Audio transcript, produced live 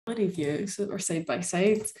gallery view, so we're side by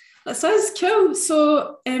side. That's us, cool.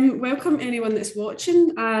 So welcome anyone that's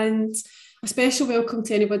watching, and a special welcome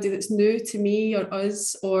to anybody that's new to me or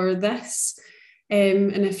us or this.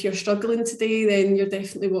 And if you're struggling today, then you're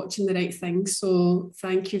definitely watching the right thing. So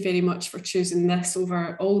thank you very much for choosing this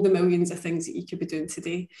over all the millions of things that you could be doing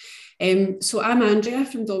today. So I'm Andrea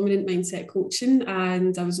from Dominant Mindset Coaching,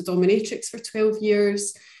 and I was a dominatrix for 12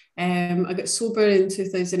 years. I got sober in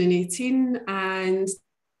 2018, and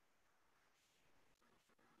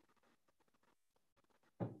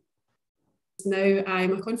now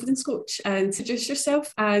I'm a confidence coach. And introduce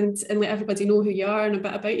yourself and let everybody know who you are and a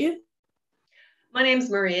bit about you. My name is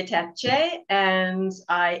Maria Tecce, and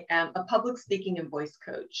I am a public speaking and voice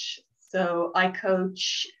coach. So I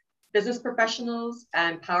coach business professionals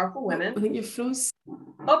and powerful women. I think you froze.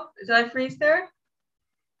 Oh, did I freeze there?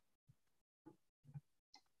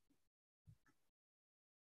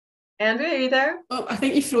 Andrea, are you there? Oh, I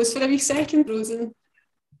think you froze for a wee second. Frozen.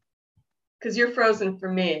 Because you're frozen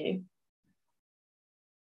for me.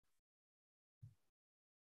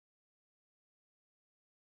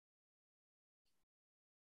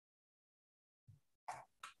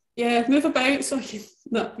 Yeah, move about so I can.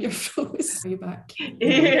 No, you're froze. Are you back? Are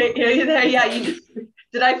you there? Yeah, you just.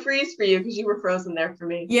 Did I freeze for you because you were frozen there for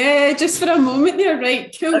me? Yeah, just for a moment there.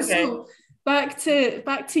 Right, cool. Okay. So back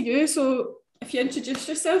to you. So if you introduce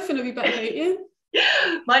yourself and a wee bit about you.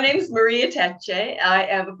 My name is Maria Tecce. I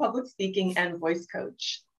am a public speaking and voice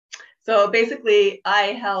coach. So basically, I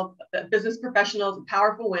help business professionals and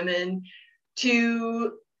powerful women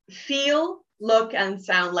to feel, look, and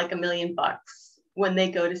sound like $1 million when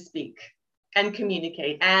they go to speak and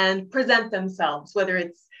communicate and present themselves, whether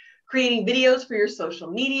it's creating videos for your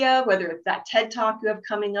social media, whether it's that TED Talk you have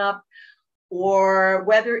coming up, or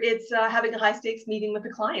whether it's having a high stakes meeting with a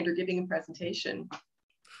client or giving a presentation.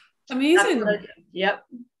 Amazing. Yep.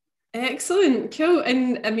 Excellent. Cool.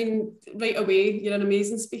 And I mean, right away, you're an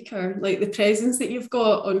amazing speaker. Like the presence that you've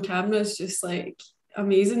got on camera is just like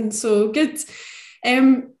amazing. So good.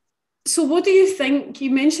 So what do you think? You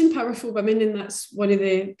mentioned powerful women, and that's one of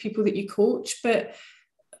the people that you coach, but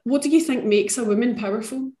what do you think makes a woman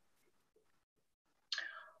powerful?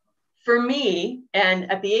 For me,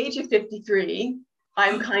 and at the age of 53,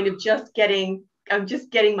 I'm kind of just getting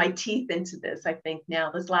my teeth into this, I think now,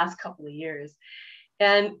 this last couple of years.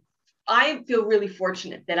 And I feel really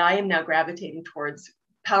fortunate that I am now gravitating towards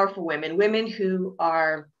powerful women who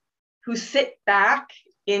sit back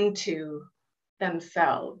into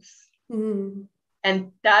themselves. Mm.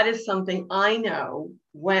 And that is something I know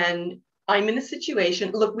when I'm in a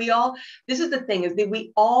situation. Look, this is the thing, is that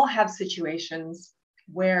we all have situations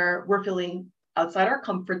where we're feeling outside our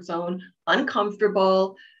comfort zone,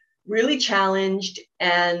 uncomfortable, really challenged,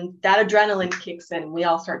 and that adrenaline kicks in. We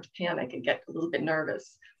all start to panic and get a little bit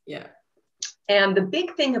nervous. Yeah. And the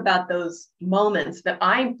big thing about those moments that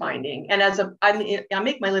I'm finding, and I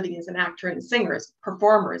make my living as an actor and a singer, as a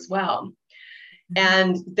performer as well.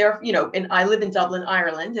 And and I live in Dublin,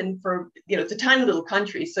 Ireland, and it's a tiny little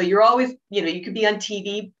country. So you're always, you could be on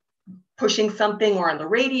TV pushing something, or on the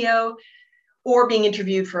radio, or being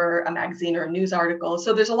interviewed for a magazine or a news article.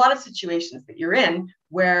 So there's a lot of situations that you're in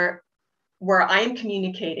where I am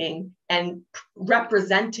communicating and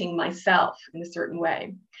representing myself in a certain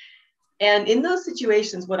way. And in those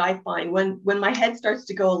situations, what I find when my head starts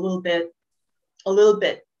to go a little bit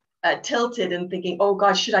tilted and thinking, oh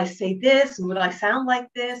gosh, should I say this? And would I sound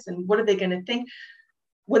like this? And what are they going to think?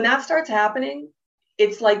 When that starts happening,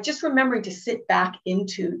 it's like just remembering to sit back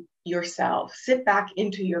into yourself, sit back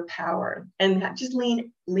into your power, and just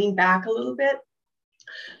lean back a little bit.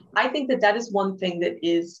 I think that is one thing that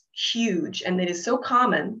is huge and that is so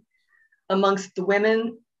common amongst the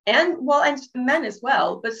women and men as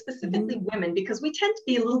well, but specifically women, because we tend to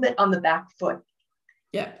be a little bit on the back foot.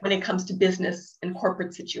 Yeah. When it comes to business and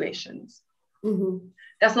corporate situations. Mm-hmm.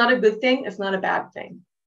 That's not a good thing. It's not a bad thing.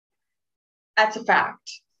 That's a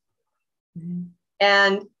fact. Mm-hmm.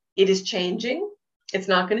 And it is changing. It's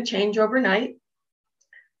not going to change overnight.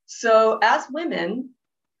 So as women,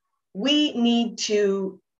 we need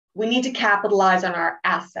to capitalize on our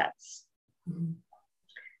assets. Mm-hmm.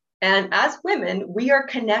 And as women, we are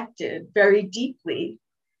connected very deeply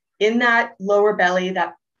in that lower belly,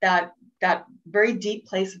 that very deep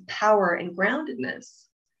place of power and groundedness.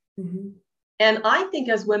 Mm-hmm. And I think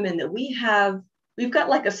as women that we've got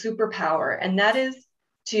like a superpower, and that is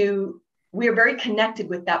we are very connected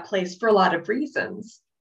with that place for a lot of reasons.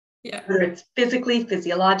 Yeah. Whether it's physically,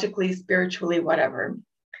 physiologically, spiritually, whatever.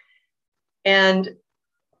 And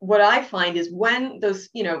what I find is when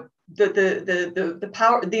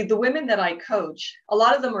the women that I coach, a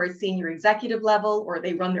lot of them are at senior executive level, or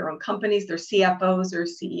they run their own companies, they're CFOs or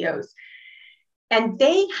CEOs. And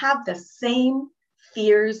they have the same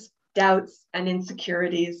fears, doubts, and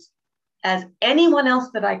insecurities as anyone else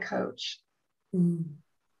that I coach. Mm.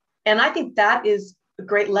 And I think that is a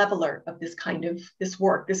great leveler of this kind of this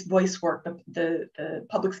work, this voice work, the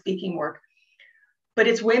public speaking work. But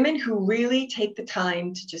it's women who really take the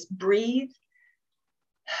time to just breathe,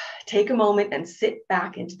 take a moment and sit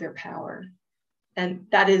back into their power. And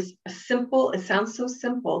that is it sounds so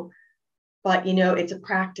simple, but it's a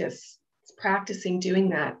practice. It's practicing doing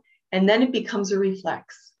that. And then it becomes a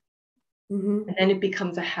reflex. Mm-hmm. And then it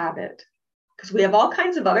becomes a habit. Because we have all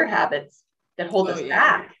kinds of other habits that hold us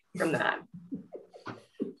back from that.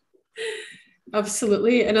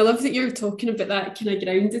 Absolutely. And I love that you're talking about that kind of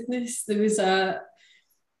groundedness. There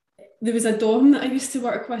was a dom that I used to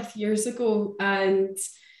work with years ago, and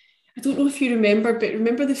I don't know if you remember, but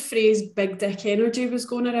remember the phrase big dick energy was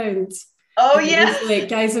going around? Oh, yeah. It was like,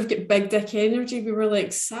 guys have got big dick energy. We were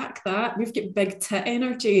like, sack that. We've got big tit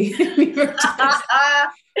energy. We were just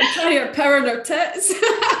carry our power in our tits.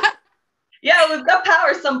 Yeah, we've got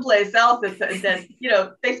power someplace else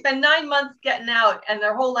that they spend 9 months getting out and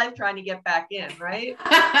their whole life trying to get back in, right?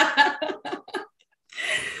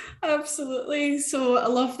 Absolutely. So I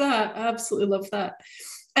love that. I absolutely love that.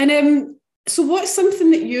 And so what's something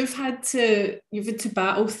that you've had to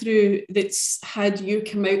battle through that's had you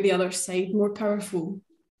come out the other side more powerful?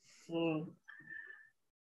 Well,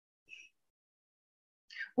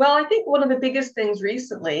 I think one of the biggest things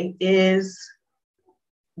recently is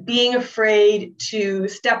being afraid to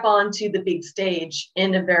step onto the big stage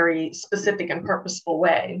in a very specific and purposeful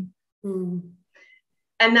way. Mm.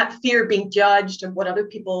 And that fear of being judged of what other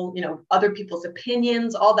people, other people's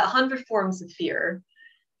opinions, all the 100 forms of fear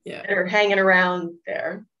that are hanging around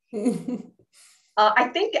there. I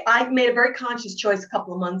think I made a very conscious choice a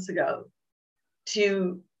couple of months ago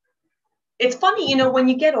it's funny, when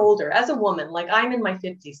you get older as a woman, like I'm in my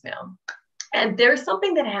 50s now, and there's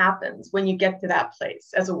something that happens when you get to that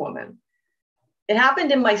place as a woman. It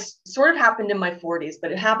happened in my 40s,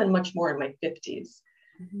 but it happened much more in my 50s.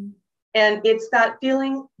 Mm-hmm. And it's that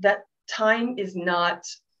feeling that time is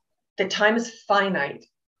finite.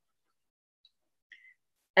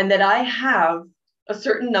 And that I have a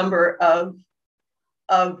certain number of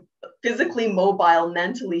physically mobile,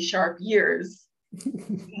 mentally sharp years,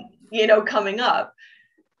 coming up.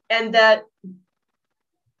 And that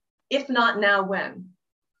if not now, when?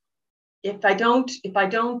 If I don't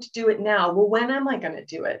do it now, well, when am I going to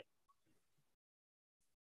do it?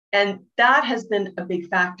 And that has been a big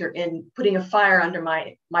factor in putting a fire under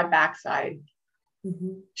my backside.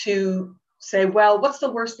 Mm-hmm. To say, well, what's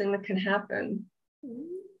the worst thing that can happen?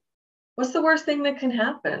 What's the worst thing that can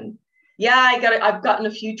happen? Yeah, I've gotten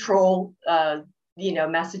a few troll,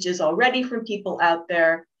 messages already from people out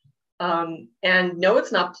there. And no,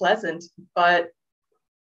 it's not pleasant, but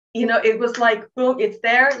it was like, boom, it's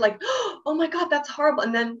there, like, oh my God, that's horrible.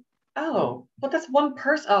 And then, oh, but that's one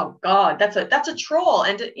person. Oh God, that's a troll.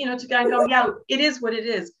 And to kind of go, yeah, it is what it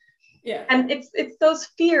is. Yeah. And it's those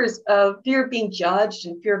fear of being judged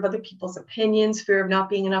and fear of other people's opinions, fear of not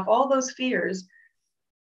being enough, all those fears.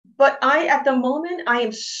 But at the moment, I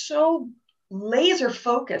am so laser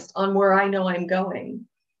focused on where I know I'm going.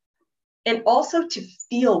 And also to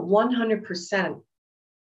feel 100%.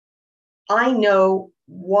 I know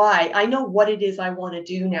why. I know what it is I want to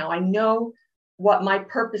do now. I know what my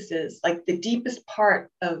purpose is, like the deepest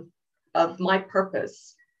part of my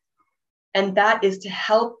purpose. And that is to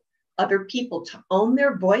help other people to own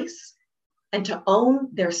their voice and to own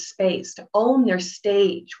their space, to own their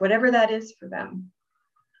stage, whatever that is for them.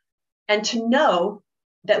 And to know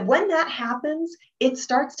that when that happens, it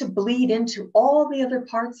starts to bleed into all the other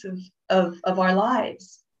parts of our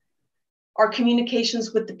lives. Our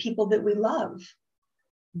communications with the people that we love,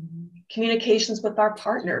 mm-hmm. Communications with our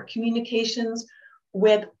partner, communications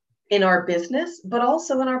in our business, but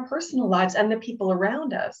also in our personal lives and the people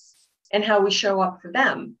around us and how we show up for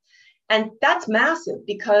them. And that's massive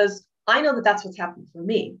because I know that that's what's happened for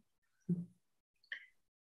me.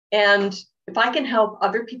 And if I can help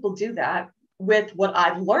other people do that with what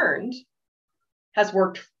I've learned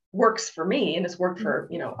works for me and has worked for,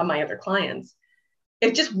 my other clients.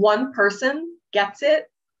 If just one person gets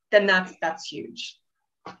it, then that's huge.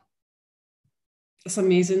 That's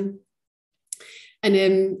amazing.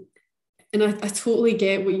 And I totally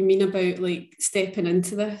get what you mean about like stepping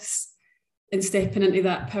into this and stepping into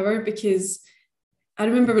that power, because I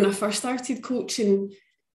remember when I first started coaching,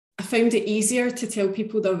 I found it easier to tell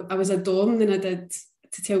people that I was a dom than I did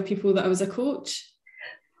to tell people that I was a coach.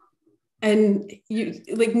 And you,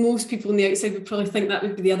 like most people on the outside would probably think that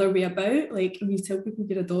would be the other way about, like when you tell people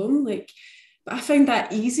you're a dom, like, but I find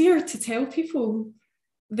that easier to tell people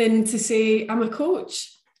than to say I'm a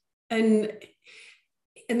coach. And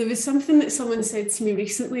there was something that someone said to me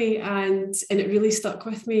recently, and it really stuck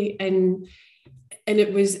with me. And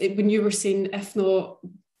it was when you were saying, if not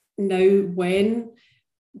now, when.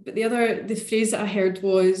 But the phrase that I heard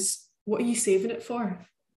was, what are you saving it for?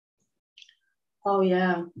 Oh,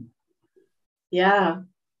 yeah. Yeah.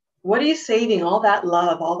 What are you saving? All that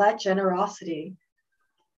love, all that generosity,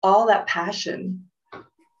 all that passion.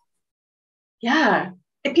 Yeah.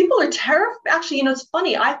 And people are terrified. Actually, it's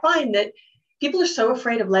funny. I find that people are so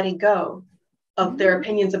afraid of letting go of their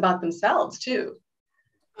opinions about themselves too.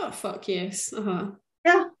 Oh, fuck yes. Uh-huh.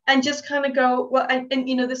 Yeah. And just kind of go, well, and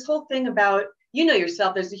this whole thing about,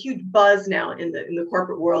 yourself, there's a huge buzz now in the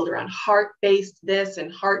corporate world around heart-based this and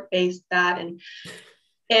heart-based that.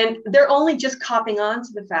 And they're only just copping on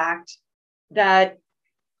to the fact that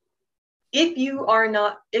if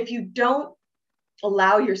you don't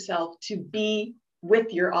allow yourself to be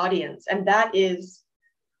with your audience, and that is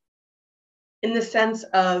in the sense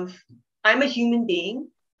of, I'm a human being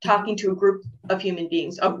talking to a group of human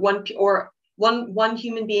beings, of one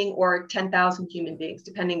human being or 10,000 human beings,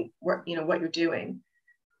 depending what you're doing.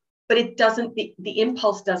 But it doesn't, the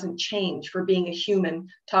impulse doesn't change for being a human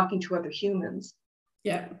talking to other humans.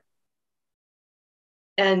 Yeah.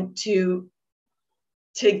 And to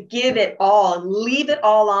give it all and leave it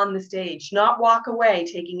all on the stage, not walk away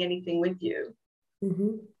taking anything with you.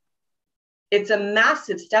 Mm-hmm. It's a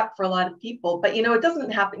massive step for a lot of people, but it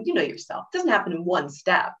doesn't happen, yourself, it doesn't happen in one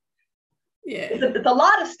step. Yeah. It's a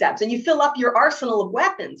lot of steps, and you fill up your arsenal of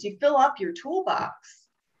weapons, you fill up your toolbox.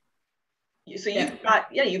 So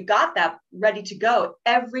you've got that ready to go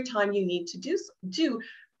every time you need to do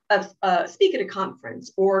speak at a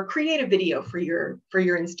conference or create a video for your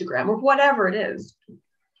Instagram or whatever it is.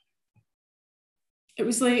 It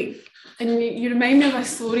was like, and you remind me of a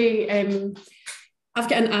story. I've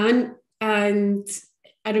got an aunt, and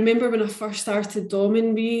I remember when I first started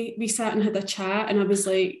doming, we sat and had a chat, and I was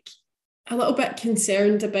like a little bit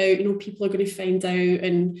concerned about, people are going to find out,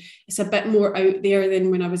 and it's a bit more out there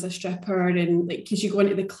than when I was a stripper, and like, because you go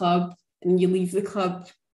into the club and you leave the club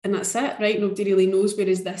and that's it, right? Nobody really knows,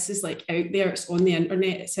 whereas this is like out there, it's on the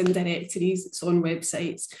internet, it's in directories, it's on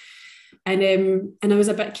websites. And I was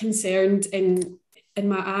a bit concerned, and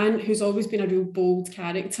my aunt, who's always been a real bold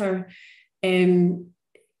character, the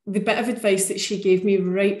bit of advice that she gave me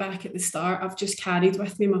right back at the start, I've just carried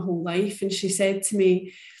with me my whole life. And she said to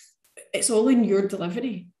me, it's all in your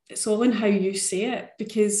delivery. It's all in how you say it.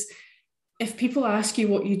 Because if people ask you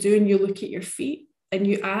what you do and you look at your feet and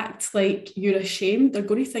you act like you're ashamed, they're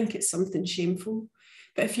going to think it's something shameful.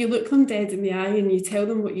 But if you look them dead in the eye and you tell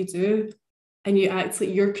them what you do and you act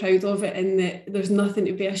like you're proud of it and that there's nothing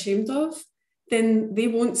to be ashamed of, then they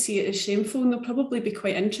won't see it as shameful, and they'll probably be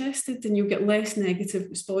quite interested, and you'll get less negative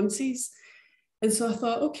responses. And so I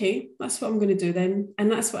thought, okay, that's what I'm going to do then. And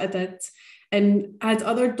that's what I did. And I had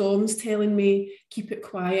other doms telling me, keep it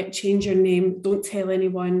quiet, change your name, don't tell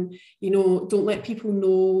anyone, don't let people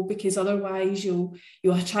know, because otherwise you'll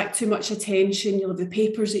attract too much attention, you'll have the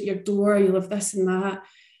papers at your door, you'll have this and that.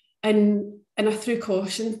 And I threw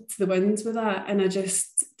caution to the wind with that. And I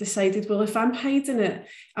just decided, well, if I'm hiding it,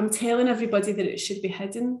 I'm telling everybody that it should be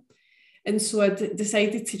hidden. And so I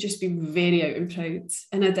decided to just be very out and proud.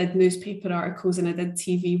 And I did newspaper articles, and I did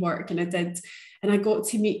TV work, and I got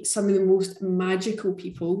to meet some of the most magical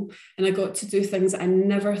people, and I got to do things that I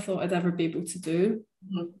never thought I'd ever be able to do.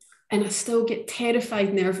 Mm-hmm. And I still get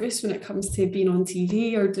terrified nervous when it comes to being on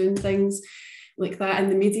TV or doing things like that in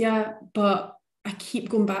the media. But I keep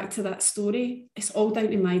going back to that story. It's all down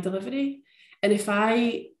to my delivery. And if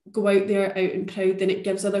I go out there out and proud, then it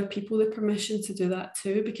gives other people the permission to do that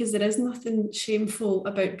too, because there is nothing shameful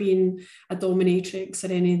about being a dominatrix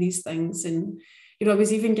or any of these things. And, I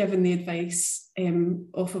was even given the advice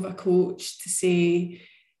off of a coach to say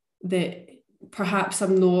that perhaps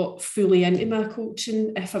I'm not fully into my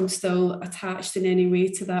coaching if I'm still attached in any way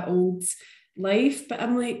to that old life. But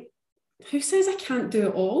I'm like, who says I can't do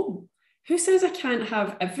it all? Who says I can't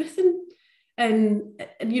have everything? And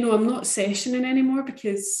I'm not sessioning anymore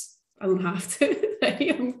because I don't have to.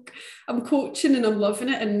 Right? I'm coaching and I'm loving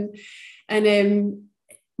it, and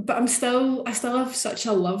but I still have such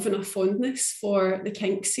a love and a fondness for the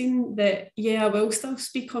kink scene that I will still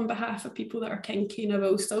speak on behalf of people that are kinky, and I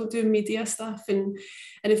will still do media stuff. And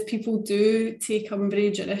if people do take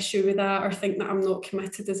umbrage or issue with that, or think that I'm not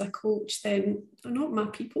committed as a coach, then they're not my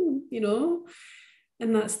people,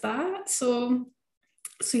 and that's that. So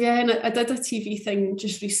So yeah, and I did a TV thing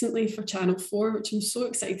just recently for Channel 4, which I'm so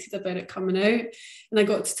excited about it coming out. And I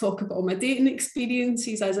got to talk about all my dating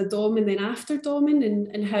experiences as a dom and then after doming,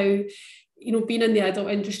 and how, you know, being in the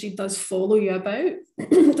adult industry does follow you about.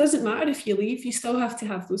 It doesn't matter if you leave, you still have to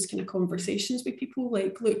have those kind of conversations with people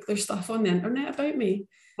like, look, there's stuff on the internet about me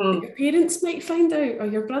that your parents might find out, or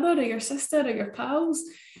your brother or your sister or your pals.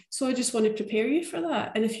 So I just want to prepare you for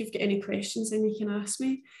that. And if you've got any questions, then you can ask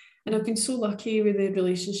me. And I've been so lucky with the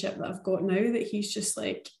relationship that I've got now that he's just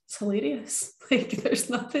like, it's hilarious. Like there's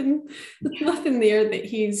nothing there that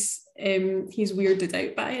he's weirded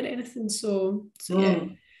out by or anything. So yeah.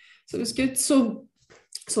 So it was good. So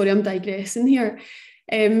sorry, I'm digressing here.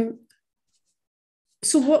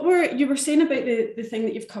 So what you were saying about the thing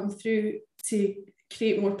that you've come through to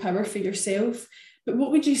create more power for yourself, but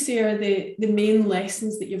what would you say are the main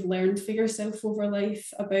lessons that you've learned for yourself over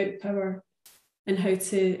life about power? And how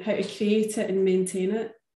to create it and maintain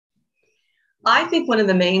it? I think one of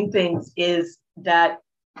the main things is that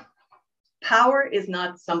power is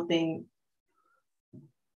not something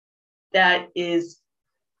that you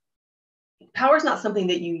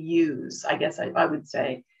use, I guess I would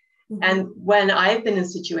say. Mm-hmm. And when I've been in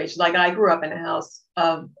situations, like I grew up in a house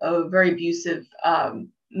of a very abusive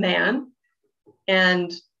man.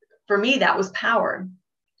 And for me, that was power.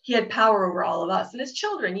 He had power over all of us. And as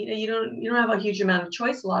children, you don't have a huge amount of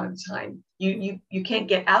choice a lot of the time. You can't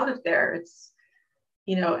get out of there. It's,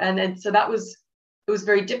 and so it was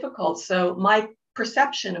very difficult. So my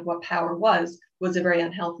perception of what power was a very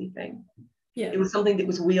unhealthy thing. Yeah. It was something that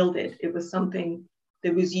was wielded. It was something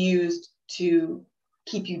that was used to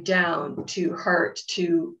keep you down, to hurt,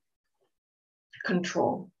 to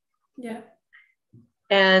control. Yeah.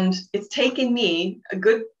 And it's taken me a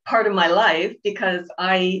good part of my life because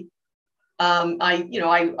I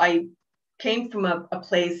came from a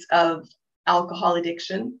place of alcohol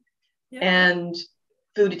addiction and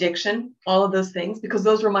food addiction, all of those things, because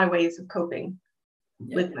those were my ways of coping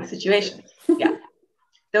with my situation. Yeah.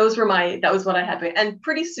 That was what I had. And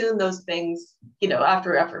pretty soon those things,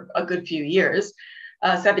 after a good few years,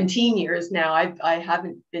 17 years now, I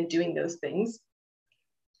haven't been doing those things.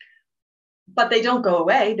 But they don't go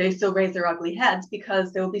away. They still raise their ugly heads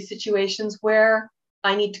because there will be situations where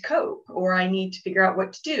I need to cope or I need to figure out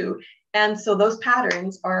what to do. And so those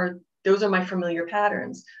are my familiar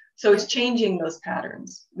patterns. So it's changing those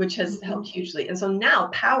patterns, which has helped hugely. And so now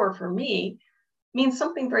power for me means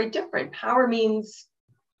something very different. Power,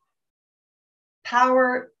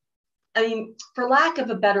 for lack of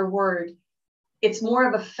a better word, it's more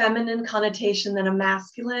of a feminine connotation than a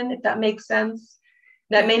masculine, if that makes sense.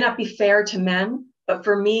 That may not be fair to men, but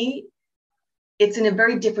for me, it's in a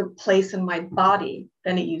very different place in my body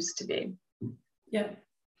than it used to be. Yeah.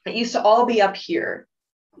 It used to all be up here.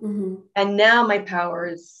 Mm-hmm. And now my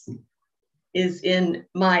power is in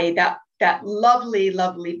that lovely,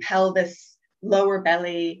 lovely pelvis, lower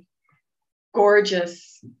belly,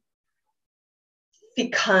 gorgeous,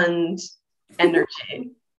 fecund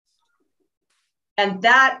energy. And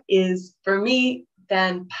that is, for me,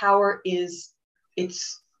 then power is,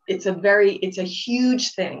 it's a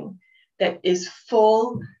huge thing that is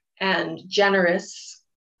full and generous.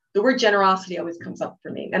 The word generosity always comes up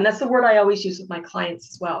for me. And that's the word I always use with my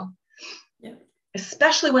clients as well. Yeah.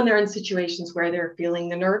 Especially when they're in situations where they're feeling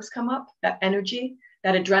the nerves come up, that energy,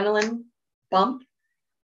 that adrenaline bump.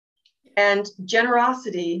 And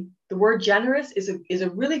generosity, the word generous is a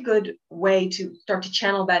really good way to start to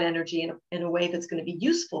channel that energy in a way that's going to be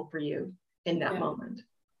useful for you in that moment.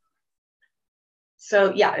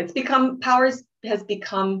 So yeah, has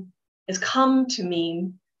come to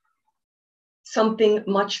mean something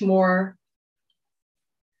much more,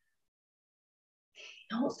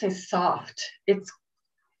 I won't say soft. It's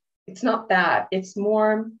not that. It's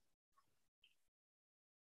more,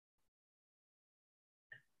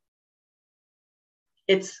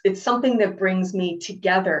 it's something that brings me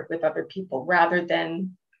together with other people rather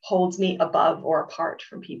than holds me above or apart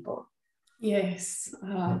from people. Yes,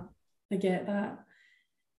 I get that.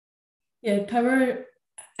 Yeah, power,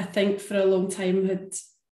 I think for a long time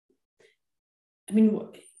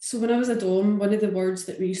so when I was a dom, one of the words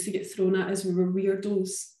that we used to get thrown at us, we were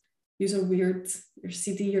weirdos. You're weird, you're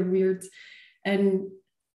seedy, you're weird. And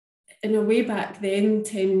in a way back then,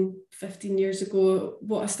 10, 15 years ago,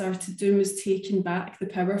 what I started doing was taking back the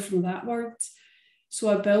power from that word. So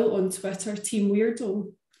I built on Twitter, Team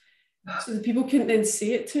Weirdo. So the people couldn't then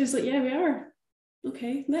say it to us, like, yeah, we are.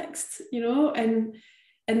 Okay, next, and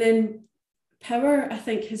then power, I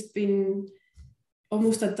think, has been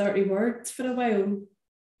almost a dirty word for a while,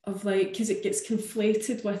 of like, because it gets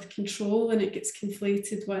conflated with control and it gets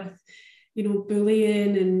conflated with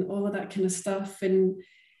bullying and all of that kind of stuff, and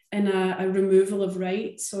a removal of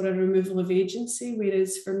rights or a removal of agency.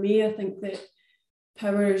 Whereas for me, I think that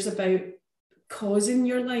power is about causing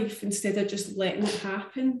your life instead of just letting it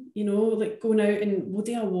happen, like going out and what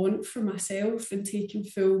do I want for myself and taking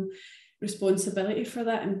full responsibility for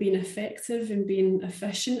that and being effective and being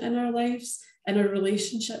efficient in our lives, in our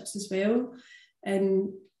relationships as well.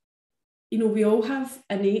 And, we all have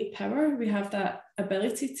innate power. We have that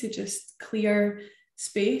ability to just clear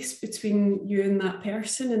space between you and that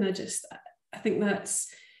person. And I think that's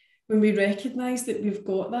when we recognize that we've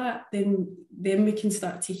got that, then we can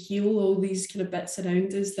start to heal all these kind of bits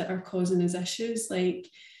around us that are causing us issues. Like,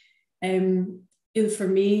 for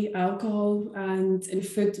me, alcohol and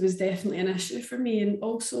food was definitely an issue for me. And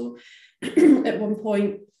also at one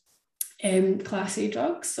point, class A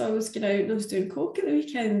drugs. So I was going out and I was doing coke at the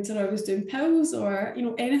weekend, or I was doing pills, or,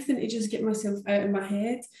 anything to just get myself out of my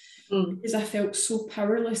head, because I felt so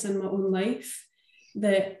powerless in my own life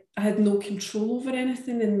that I had no control over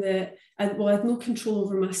anything, and that I had no control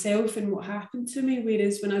over myself and what happened to me.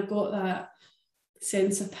 Whereas when I got that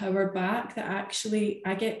sense of power back, that actually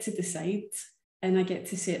I get to decide and I get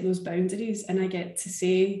to set those boundaries and I get to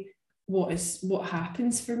say what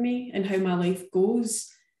happens for me and how my life goes.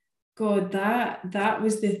 God, that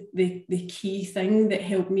was the key thing that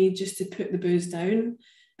helped me just to put the booze down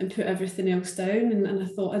and put everything else down. And I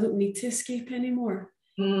thought, I don't need to escape anymore.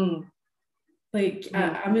 Like,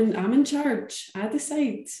 I'm in charge. I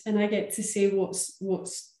decide, and I get to say what's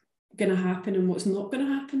going to happen and what's not going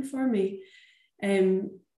to happen for me. And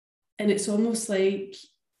it's almost like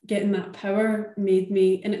getting that power made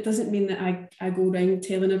me, and it doesn't mean that I go around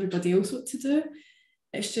telling everybody else what to do.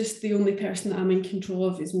 It's just the only person that I'm in control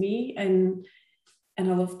of is me. And I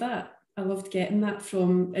loved that. I loved getting that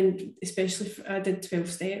from, and especially I did 12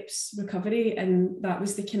 steps recovery. And that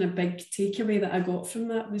was the kind of big takeaway that I got from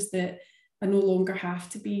that, was that I no longer have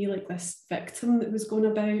to be like this victim that was going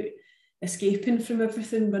about escaping from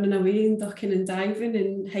everything, running away and ducking and diving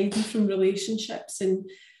and hiding from relationships and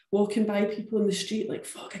walking by people in the street like,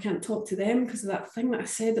 fuck, I can't talk to them because of that thing that I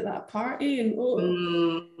said at that party. And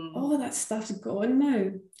all of that stuff's gone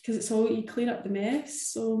now, because it's all, you clean up the mess.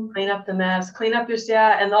 So clean up the mess, clean up your,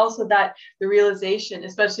 yeah. And also that the realization,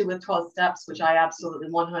 especially with 12 steps, which I absolutely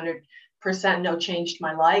 100% know changed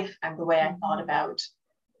my life and the way I thought about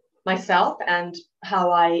myself and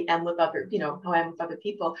how I am with other, how I am with other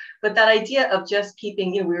people. But that idea of just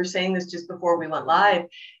keeping, we were saying this just before we went live,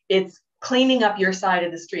 it's cleaning up your side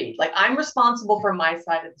of the street. Like, I'm responsible for my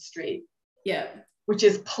side of the street. Yeah. Which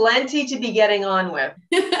is plenty to be getting on with.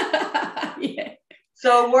 Yeah.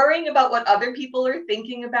 So worrying about what other people are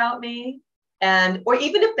thinking about me, or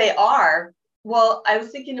even if they are, well, I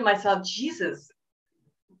was thinking to myself, Jesus,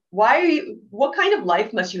 what kind of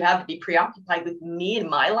life must you have to be preoccupied with me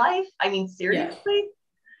and my life? I mean, seriously?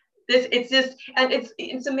 Yeah.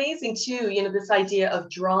 It's amazing too, this idea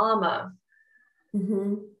of drama.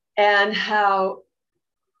 And how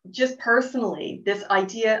just personally, this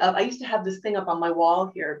idea of, I used to have this thing up on my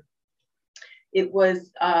wall here. It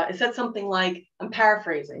said something like, I'm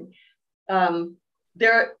paraphrasing.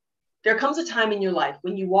 There comes a time in your life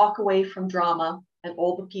when you walk away from drama and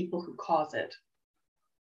all the people who cause it.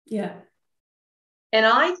 Yeah. And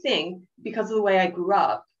I think because of the way I grew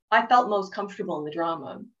up, I felt most comfortable in the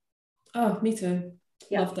drama. Oh, me too.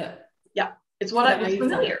 Yeah. Loved it. Yeah. It's what was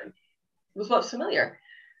familiar. It was what's familiar.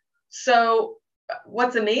 So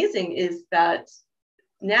what's amazing is that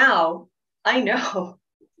now I know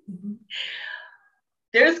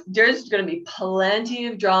there's going to be plenty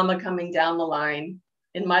of drama coming down the line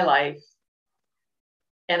in my life.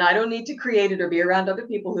 And I don't need to create it or be around other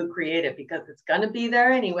people who create it, because it's going to be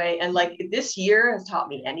there anyway. And like, this year has taught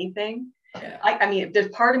me anything. Yeah. I mean, there's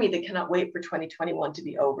part of me that cannot wait for 2021 to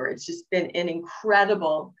be over. It's just been an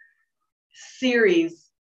incredible series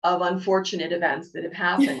of unfortunate events that have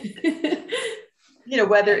happened.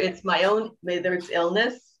 Whether it's whether it's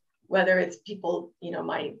illness, whether it's people,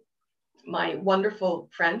 my wonderful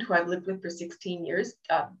friend who I've lived with for 16 years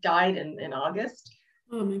died in August.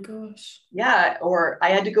 Oh my gosh. Yeah. Or I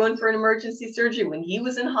had to go in for an emergency surgery when he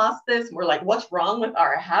was in hospice. We're like, what's wrong with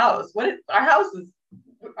our house? Our house is,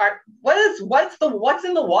 what's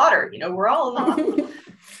in the water? We're all in the hospital.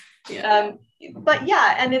 Yeah. But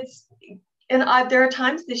yeah, there are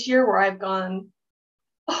times this year where I've gone,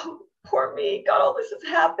 oh, poor me, God, all this is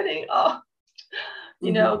happening. Oh,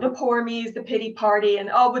 the poor me's, the pity party,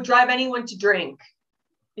 and would drive anyone to drink.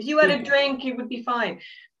 If you had a drink, you would be fine.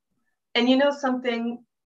 And something,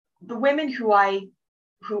 the women who I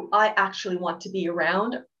actually want to be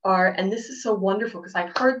around are, and this is so wonderful because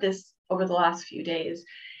I've heard this over the last few days,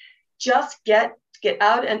 just get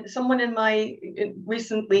out. And someone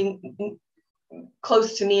recently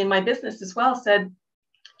close to me in my business as well said,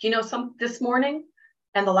 this morning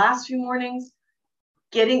and the last few mornings,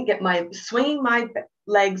 swinging my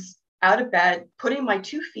legs out of bed, putting my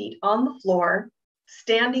 2 feet on the floor,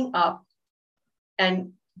 standing up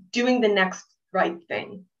and doing the next right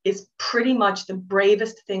thing is pretty much the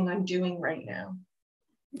bravest thing I'm doing right now.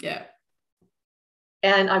 Yeah.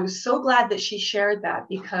 And I was so glad that she shared that,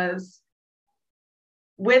 because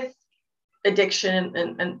with addiction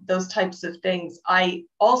and those types of things, I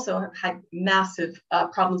also have had massive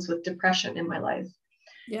problems with depression in my life.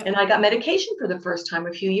 Yeah. And I got medication for the first time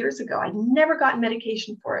a few years ago. I'd never gotten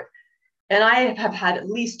medication for it. And I have had at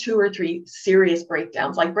least 2 or 3 serious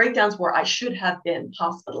breakdowns, like breakdowns where I should have been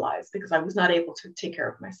hospitalized because I was not able to take care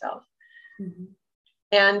of myself. Mm-hmm.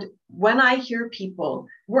 And when I hear people,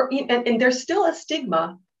 and there's still a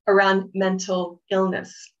stigma around mental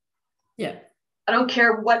illness. Yeah. I don't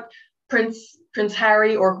care what Prince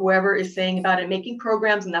Harry or whoever is saying about it, making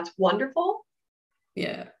programs, and that's wonderful.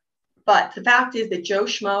 Yeah. But the fact is that Joe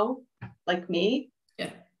Schmo, like me, yeah,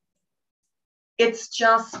 it's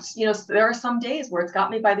just, there are some days where it's got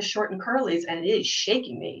me by the short and curlies and it is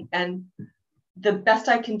shaking me. And the best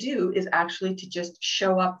I can do is actually to just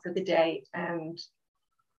show up for the day and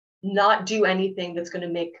not do anything that's going to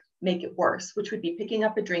make it worse, which would be picking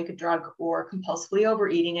up a drink, a drug, or compulsively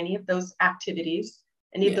overeating, any of those activities,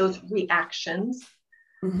 any of those reactions.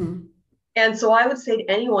 Mm-hmm. And so I would say to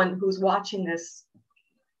anyone who's watching this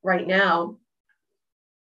right now,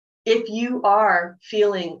 if you are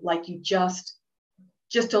feeling like you just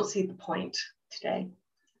don't see the point today,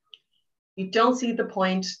 you don't see the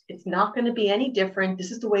point, it's not going to be any different.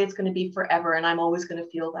 This is the way it's going to be forever. And I'm always going to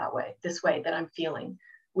feel that way, this way that I'm feeling,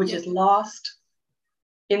 which is lost,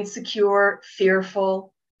 insecure,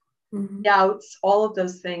 fearful, doubts, all of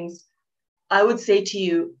those things. I would say to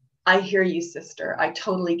you, I hear you, sister. I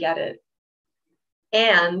totally get it.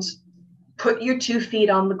 And put your 2 feet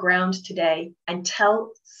on the ground today and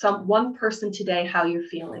tell one person today how you're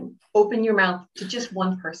feeling. Open your mouth to just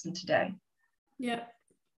one person today. Yeah.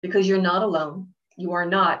 Because you're not alone. You are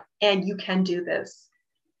not. And you can do this.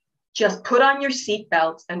 Just put on your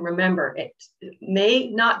seatbelt and remember, it may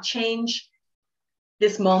not change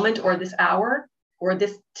this moment or this hour or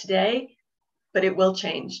this today, but it will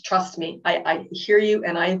change. Trust me. I hear you.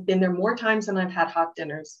 And I've been there more times than I've had hot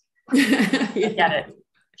dinners. I get it.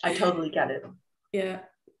 I totally get it. Yeah.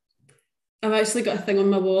 I've actually got a thing on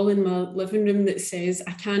my wall in my living room that says,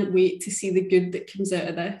 I can't wait to see the good that comes out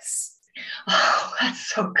of this. Oh, that's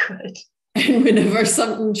so good. And whenever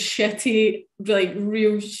something shitty, like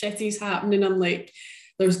real shitty's happening, I'm like,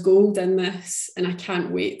 there's gold in this, and I can't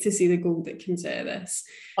wait to see the gold that comes out of this.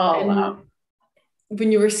 Oh, wow.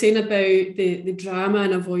 When you were saying about the drama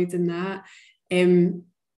and avoiding that,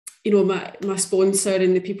 my sponsor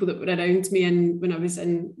and the people that were around me, and when I was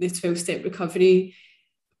in the 12-step recovery,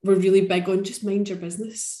 were really big on just mind your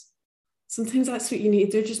business. Sometimes that's what you need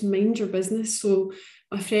to do, just mind your business. So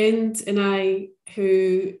my friend and I,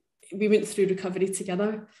 who we went through recovery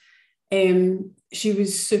together, she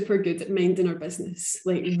was super good at minding her business,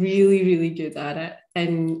 like really, really good at it.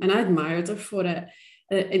 And I admired her for it.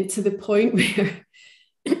 And to the point where,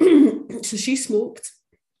 so she smoked.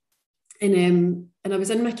 And I was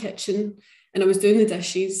in my kitchen and I was doing the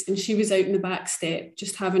dishes, and she was out in the back step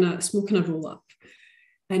just smoking a roll up.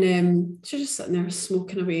 And she was just sitting there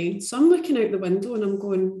smoking away. So I'm looking out the window and I'm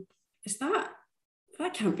going,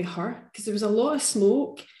 that can't be her, because there was a lot of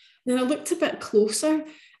smoke. And then I looked a bit closer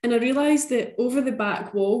and I realised that over the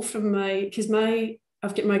back wall from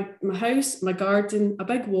I've got my house, my garden, a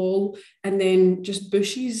big wall, and then just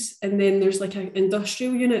bushes. And then there's like an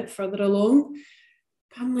industrial unit further along.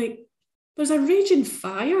 I'm like, there's a raging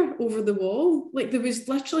fire over the wall. Like there was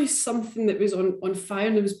literally something that was on fire,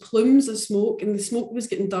 and there was plumes of smoke, and the smoke was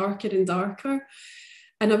getting darker and darker.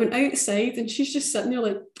 And I went outside and she's just sitting there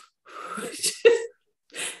like,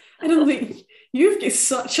 and I'm like, you've got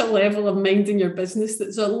such a level of minding your business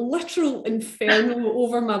that's a literal inferno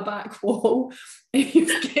over my back wall, and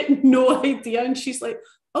you've got no idea. And she's like,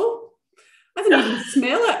 oh, I didn't even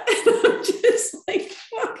smell it. And I'm just like,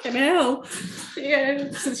 fucking hell.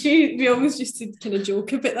 Yeah. So we always just to kind of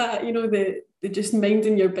joke about that, the just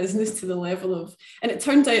minding your business to the level of, and it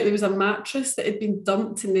turned out there was a mattress that had been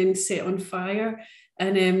dumped and then set on fire.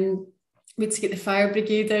 And we had to get the fire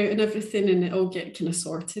brigade out and everything, and it all get kind of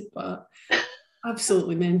sorted, but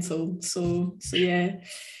absolutely mental. So yeah.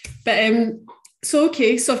 But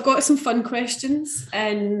okay, so I've got some fun questions,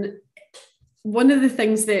 and one of the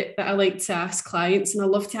things that I like to ask clients, and I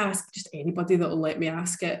love to ask just anybody that will let me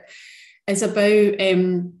ask it, is about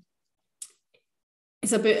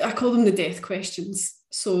it's about, I call them the death questions.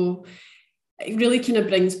 So it really kind of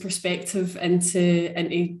brings perspective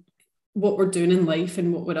into what we're doing in life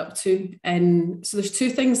and what we're up to. And so there's two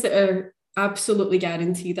things that are absolutely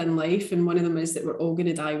guaranteed in life. And one of them is that we're all going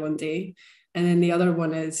to die one day. And then the other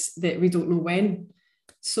one is that we don't know when.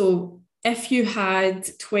 So if you had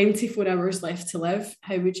 24 hours left to live,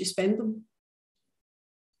 how would you spend them?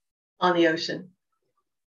 On the ocean.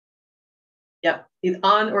 Yep. It's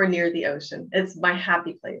on or near the ocean. It's my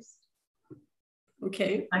happy place.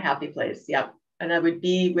 Okay. My happy place. Yep. And I would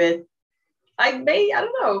be with, I'd be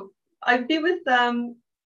with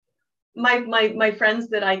my friends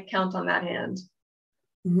that I count on that hand.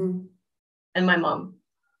 Mm-hmm. And my mom.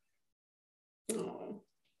 Oh.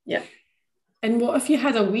 Yeah. And what if you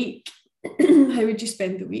had a week? How would you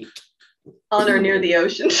spend the week? On or near the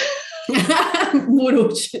ocean. More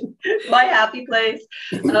ocean. My happy place.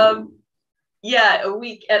 Yeah, a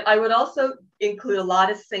week. And I would also include a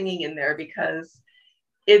lot of singing in there because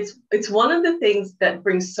it's one of the things that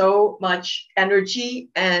brings so much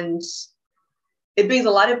energy, and it brings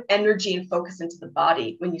a lot of energy and focus into the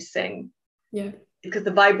body when you sing. Yeah. Because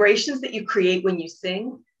the vibrations that you create when you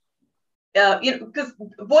sing, because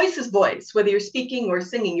voice is voice, whether you're speaking or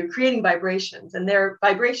singing, you're creating vibrations, and they're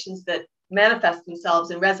vibrations that manifest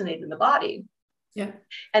themselves and resonate in the body. Yeah.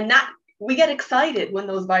 And that we get excited when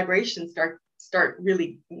those vibrations start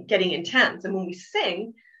really getting intense. And when we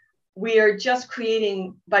sing, we are just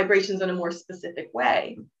creating vibrations in a more specific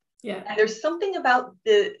way. Yeah. And there's something about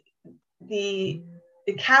the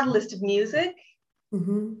catalyst of music.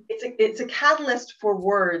 Mm-hmm. It's a catalyst for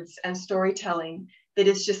words and storytelling that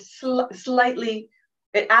is just slightly,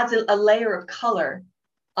 it adds a layer of color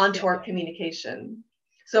onto our communication.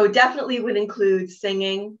 So it definitely would include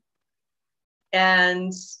singing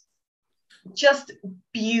and just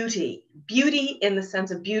beauty in the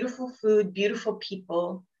sense of beautiful food, beautiful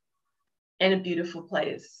people, and a beautiful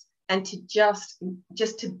place. And to just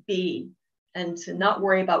to be, and to not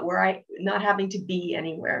worry about not having to be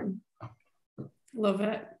anywhere. Love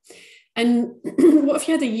it. And what if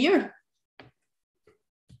you had a year?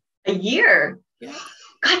 A year? Yeah.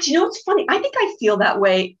 God, you know, it's funny. I think I feel that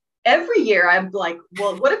way every year. I'm like,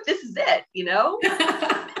 well, what if this is it, you know?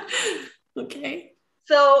 Okay.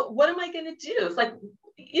 So what am I going to do? It's like,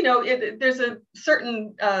 you know, there's a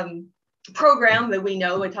certain program that we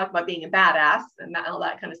know. We talk about being a badass and all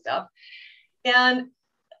that kind of stuff. And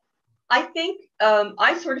I think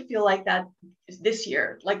I sort of feel like that this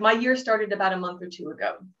year. Like my year started about a month or two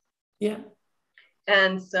ago. Yeah.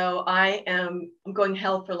 And so I'm going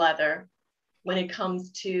hell for leather when it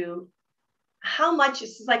comes to how much,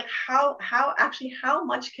 it's like how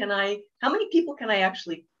many people can I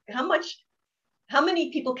actually, how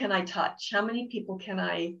many people can I touch? How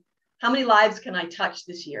many lives can I touch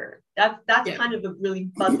this year? That's kind of a really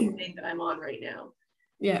buzzing thing that I'm on right now.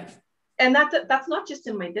 Yeah. And that's not just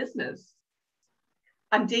in my business.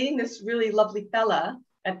 I'm dating this really lovely fella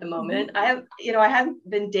at the moment. Mm-hmm. I haven't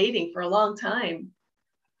been dating for a long time.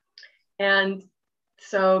 And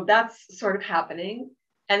so that's sort of happening.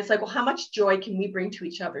 And it's like, well, how much joy can we bring to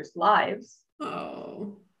each other's lives?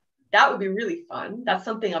 Oh, that would be really fun. That's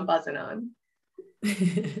something I'm buzzing on.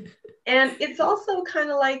 And it's also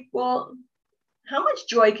kind of like, well, how much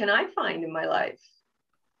joy can I find in my life?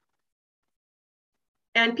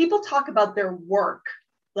 And people talk about their work,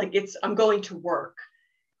 like I'm going to work.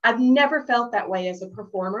 I've never felt that way as a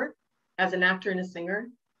performer, as an actor and a singer.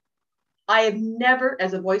 I have never,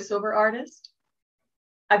 as a voiceover artist,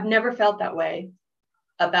 I've never felt that way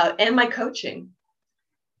and my coaching,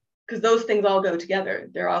 because those things all go together.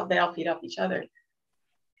 They all feed off each other.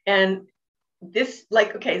 And this,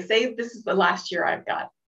 like, okay, say this is the last year I've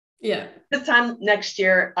got. Yeah. This time next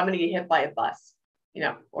year, I'm going to get hit by a bus,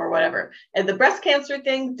 or whatever. And the breast cancer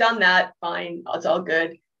thing, done that, fine, it's all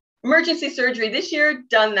good. Emergency surgery this year,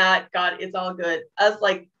 done that, God, it's all good. I was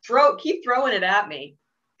like, keep throwing it at me,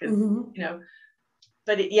 because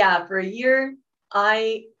But for a year,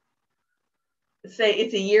 I say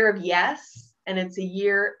it's a year of yes, and it's a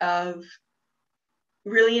year of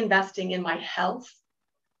really investing in my health,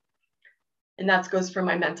 and that goes for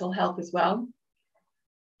my mental health as well,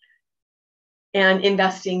 and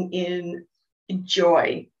investing in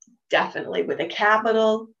joy, definitely with a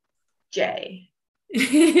capital J.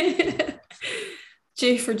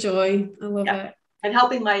 J for joy. I love it. And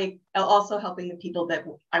also helping the people that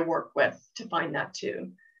I work with to find that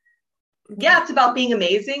too. Okay. Yeah, it's about being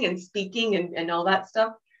amazing and speaking and all that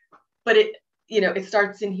stuff. But it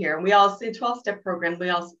starts in here. And we all say 12-step program,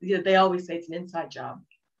 they always say it's an inside job.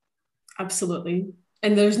 Absolutely.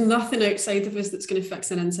 And there's nothing outside of us that's going to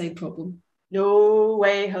fix an inside problem. No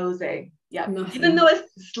way, Jose. Yeah. Nothing. Even though it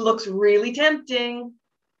looks really tempting,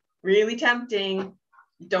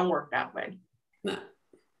 don't work that way. Nah,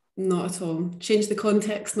 not at all. Change the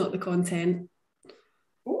context, not the content.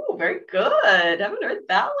 Oh, very good. I haven't heard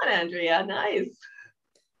that one, Andrea. Nice.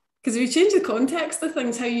 Because if you change the context of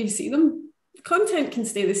things, how you see them, the content can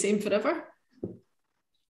stay the same forever.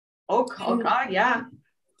 Oh God, yeah.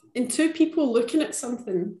 And two people looking at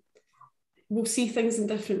something will see things in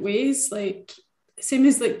different ways. Like, same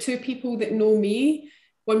as like two people that know me,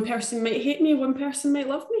 one person might hate me, one person might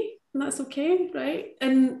love me, and that's okay, right?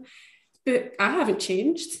 But I haven't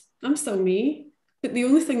changed. I'm still me. But the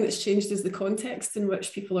only thing that's changed is the context in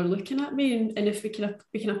which people are looking at me. And if we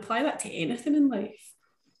can apply that to anything in life.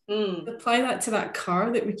 Apply that to that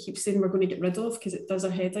car that we keep saying we're going to get rid of because it does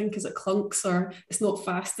our head in, because it clunks, or it's not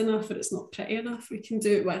fast enough, or it's not pretty enough. We can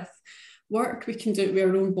do it with work. We can do it with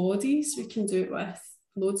our own bodies. We can do it with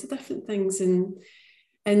loads of different things. And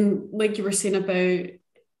like you were saying about,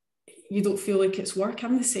 you don't feel like it's work.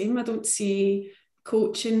 I'm the same. I don't see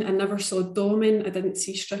coaching. I never saw doming. I didn't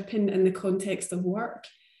see stripping in the context of work.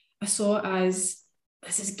 I saw it as,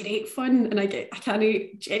 this is great fun, and I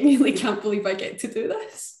genuinely can't believe I get to do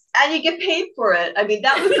this. And you get paid for it. I mean,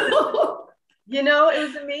 that was, it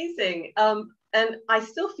was amazing. And I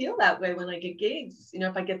still feel that way when I get gigs.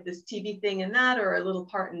 If I get this TV thing and that, or a little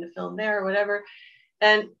part in the film there, or whatever.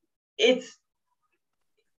 And it's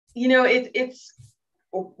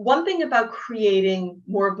one thing about creating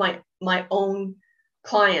more of my own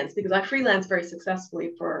clients, because I freelance very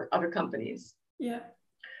successfully for other companies. Yeah.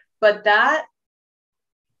 But that,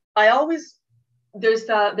 I always, there's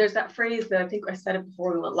that phrase that I think I said it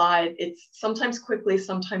before we went live. It's sometimes quickly,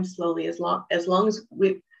 sometimes slowly, as long as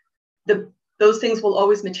those things will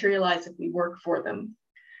always materialize if we work for them.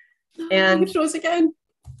 And you froze again.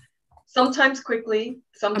 Sometimes quickly,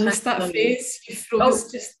 sometimes I missed that slowly. phrase. You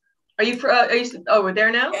froze. Are you we're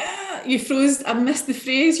there now? Yeah, you froze. I missed the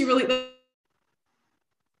phrase. You were like,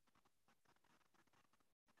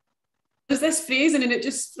 there's this phrase, and then it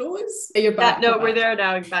just froze. You're back. No, we're there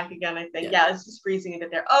now. Back again, I think. Yeah, it's just freezing a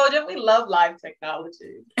bit there. Oh, don't we love live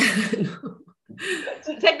technology?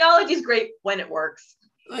 Technology is great when it works.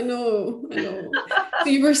 I know. So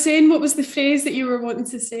you were saying, what was the phrase that you were wanting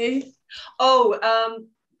to say?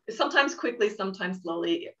 Sometimes quickly, sometimes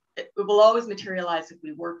slowly. It will always materialize if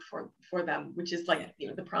we work for them, which is like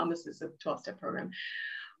the promises of 12-step program.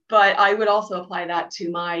 But I would also apply that to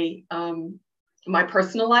my my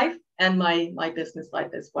personal life and my business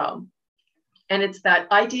life as well. And it's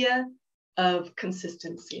that idea of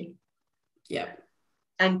consistency. Yeah.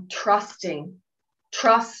 And trusting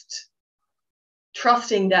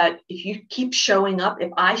that if you keep showing up,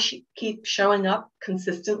 if I keep showing up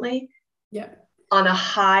consistently, on a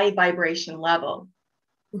high vibration level,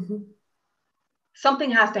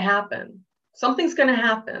 something has to happen. Something's going to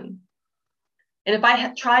happen. And if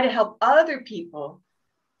I try to help other people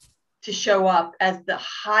to show up as the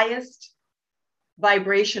highest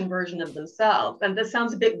vibration version of themselves, and this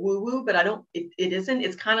sounds a bit woo-woo, but it isn't.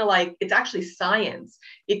 It's kind of like, it's actually science.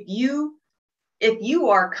 If you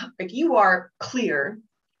are clear,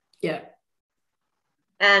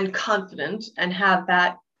 and confident, and have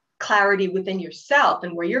that clarity within yourself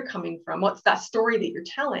and where you're coming from, what's that story that you're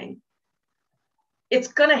telling, it's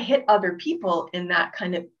going to hit other people in that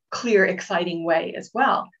kind of clear, exciting way as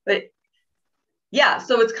well. But yeah,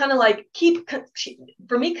 so it's kind of like,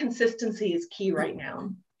 for me, consistency is key right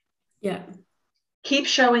now. Yeah. Keep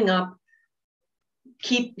showing up,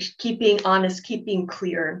 keep being honest, keep being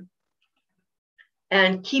clear,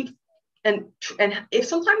 and if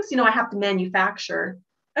sometimes, I have to manufacture,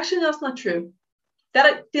 actually, no, that's not true.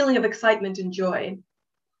 That feeling of excitement and joy,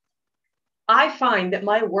 I find that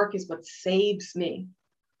my work is what saves me.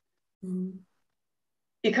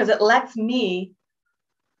 Because it lets me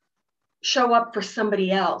show up for somebody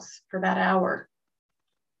else for that hour.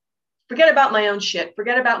 Forget about my own shit.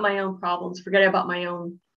 Forget about my own problems. Forget about my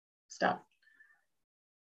own stuff.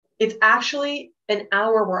 It's actually an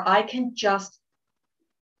hour where I can just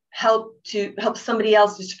help somebody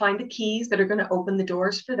else just find the keys that are going to open the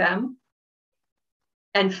doors for them,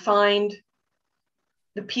 and find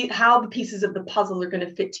how the pieces of the puzzle are going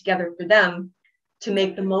to fit together for them to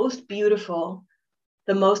make the most beautiful,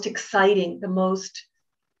 the most exciting, the most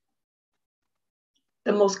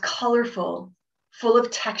colorful, full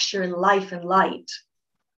of texture and life and light.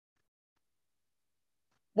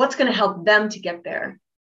 What's going to help them to get there?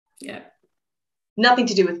 Yeah. Nothing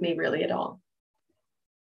to do with me really at all.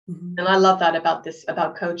 And I love that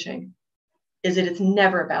about coaching, is that it's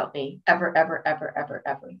never about me, ever, ever, ever, ever,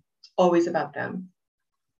 ever. It's always about them.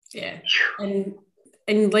 Yeah.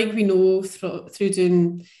 And like we know through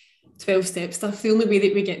doing 12-step stuff. The only way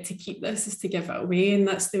that we get to keep this is to give it away. And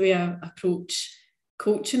that's the way I approach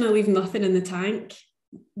coaching. I leave nothing in the tank.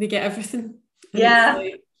 They get everything. And Yeah.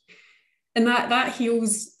 like, and that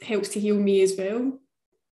helps to heal me as well.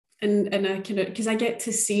 And I can, because I get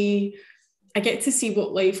to see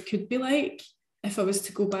what life could be like if I was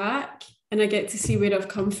to go back, and I get to see where I've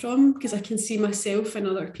come from, because I can see myself and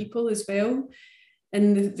other people as well,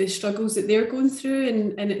 and the struggles that they're going through.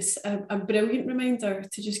 And it's a brilliant reminder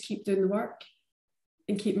to just keep doing the work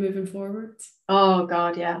and keep moving forward. Oh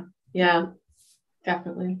God, yeah. Yeah,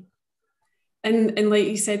 definitely. And like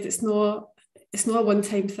you said, it's not a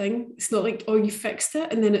one-time thing. It's not like, oh, you fixed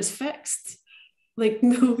it and then it's fixed. Like,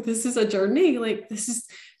 no, this is a journey. Like, this is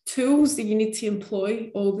tools that you need to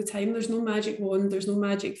employ all the time. There's no magic wand, there's no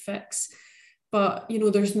magic fix. But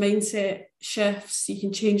there's mindset shifts. You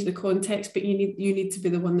can change the context, but you need to be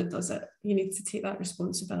the one that does it. You need to take that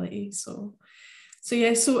responsibility. So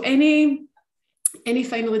yeah. So any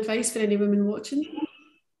final advice for any women watching?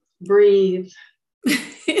 Breathe.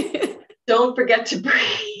 Don't forget to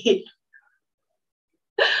breathe.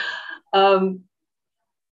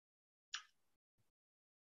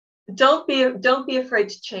 Don't be afraid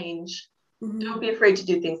to change. Mm-hmm. Don't be afraid to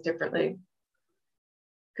do things differently,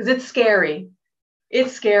 because it's scary.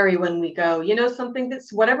 It's scary when we go, something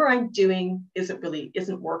that's, whatever I'm doing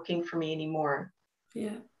isn't working for me anymore.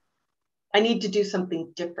 Yeah. I need to do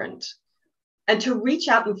something different. And to reach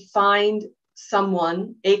out and find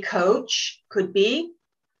someone, a coach could be,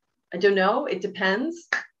 I don't know, it depends.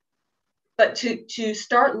 But to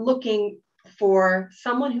start looking for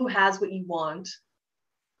someone who has what you want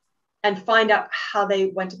and find out how they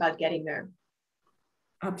went about getting there.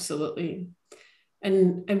 Absolutely.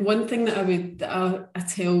 And one thing that I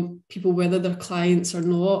tell people, whether they're clients or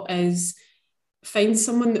not, is find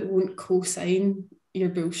someone that won't co-sign your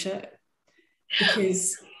bullshit,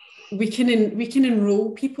 because we can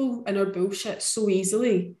enroll people in our bullshit so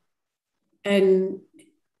easily. And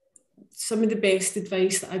some of the best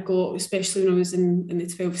advice that I got, especially when I was in the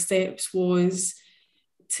 12 steps, was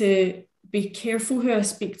to be careful who I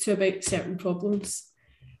speak to about certain problems,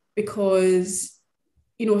 because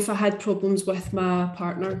if I had problems with my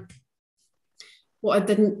partner, what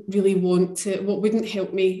wouldn't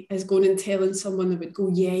help me is going and telling someone that would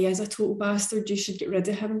go, yeah, he is a total bastard, you should get rid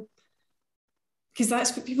of him. Because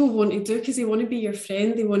that's what people want to do, because they want to be your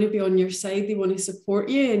friend, they want to be on your side, they want to support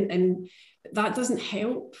you, and that doesn't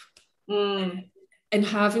help. And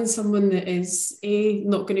having someone that is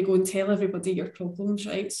not going to go and tell everybody your problems,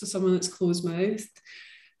 right? So someone that's closed-mouthed,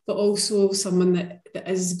 but also someone that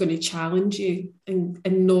is going to challenge you and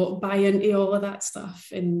not buy into all of that stuff,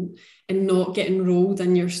 and not get enrolled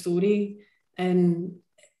in your story, and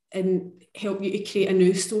help you to create a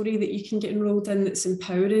new story that you can get enrolled in, that's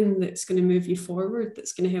empowering, that's going to move you forward,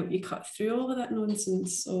 that's going to help you cut through all of that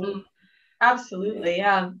nonsense. So absolutely,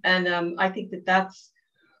 yeah. And I think that's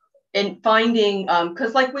in finding,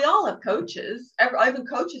 because like we all have coaches, even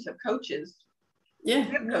coaches have coaches. Yeah,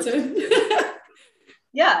 me too.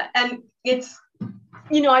 Yeah, and it's,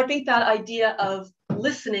 I think that idea of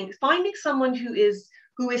listening, finding someone who is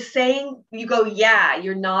saying, you go, yeah,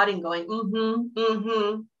 you're nodding, going,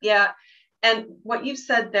 yeah. And what you've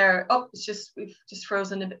said there, we've just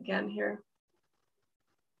frozen it again here.